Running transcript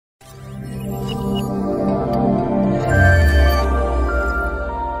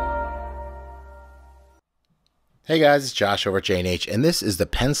Hey guys, it's Josh over at J&H, and this is the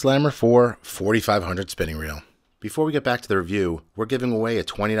Penn SLAIV4500 spinning reel. Before we get back to the review, we're giving away a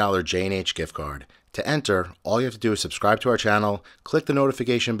 $20 J&H gift card. To enter, all you have to do is subscribe to our channel, click the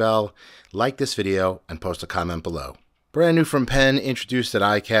notification bell, like this video, and post a comment below. Brand new from Penn, introduced at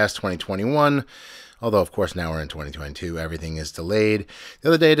ICAST 2021, although of course now we're in 2022, everything is delayed. The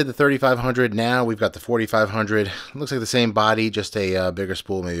other day I did the 3500, now we've got the 4500. It looks like the same body, just a bigger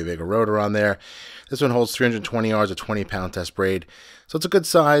spool, maybe a bigger rotor on there. This one holds 320 yards, a 20-pound test braid. So it's a good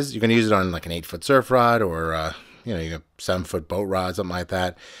size. You can use it on like an 8-foot surf rod or, you got 7-foot boat rod, something like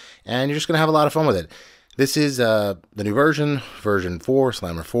that. And you're just going to have a lot of fun with it. This is the new version 4,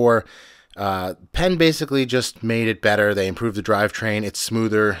 Slammer 4. Penn basically just made it better. They improved the drivetrain. It's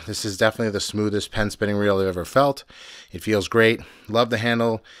smoother. This is definitely the smoothest Penn spinning reel I've ever felt. It feels great. Love the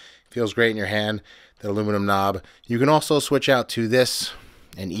handle. It feels great in your hand. The aluminum knob. You can also switch out to this,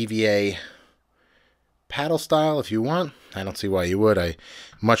 an EVA paddle style if you want. I don't see why you would. I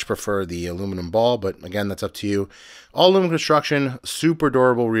much prefer the aluminum ball, but again, that's up to you. All aluminum construction, super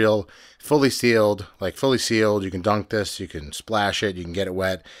durable reel, fully sealed. Like fully sealed, you can dunk this, you can splash it, you can get it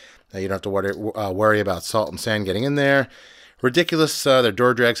wet. You don't have to worry about salt and sand getting in there. Ridiculous, their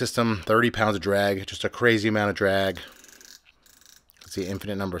door drag system, 30 pounds of drag, just a crazy amount of drag. Let's see,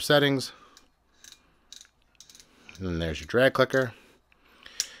 infinite number of settings. And then there's your drag clicker.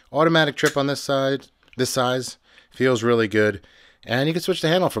 Automatic trip on this side. This size feels really good, and you can switch the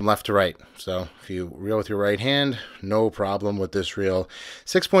handle from left to right. So if you reel with your right hand, no problem with this reel.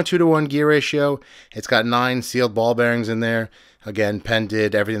 6.2 to 1 gear ratio. It's got 9 sealed ball bearings in there. Again, Penn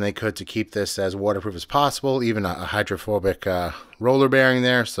did everything they could to keep this as waterproof as possible, even a hydrophobic roller bearing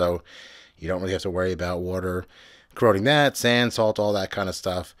there, so you don't really have to worry about water corroding that, sand, salt, all that kind of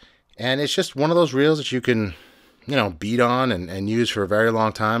stuff. And it's just one of those reels that you can beat on and use for a very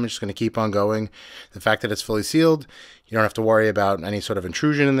long time. It's just going to keep on going. The fact that it's fully sealed, you don't have to worry about any sort of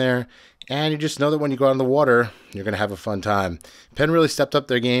intrusion in there. And you just know that when you go out in the water, you're going to have a fun time. Penn really stepped up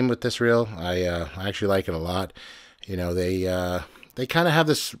their game with this reel. I actually like it a lot. They kind of have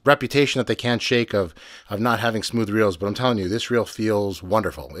this reputation that they can't shake of not having smooth reels. But I'm telling you, this reel feels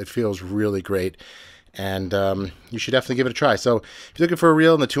wonderful. It feels really great. And you should definitely give it a try. So if you're looking for a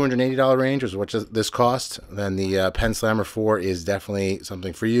reel in the $280 range, which is what this costs, then the Penn Slammer 4 is definitely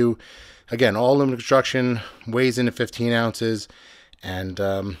something for you. Again, all aluminum construction, weighs in at 15 ounces, and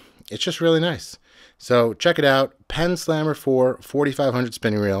it's just really nice. So check it out, Penn Slammer 4 4500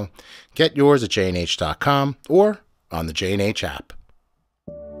 spinning reel. Get yours at jnh.com or on the J&H app.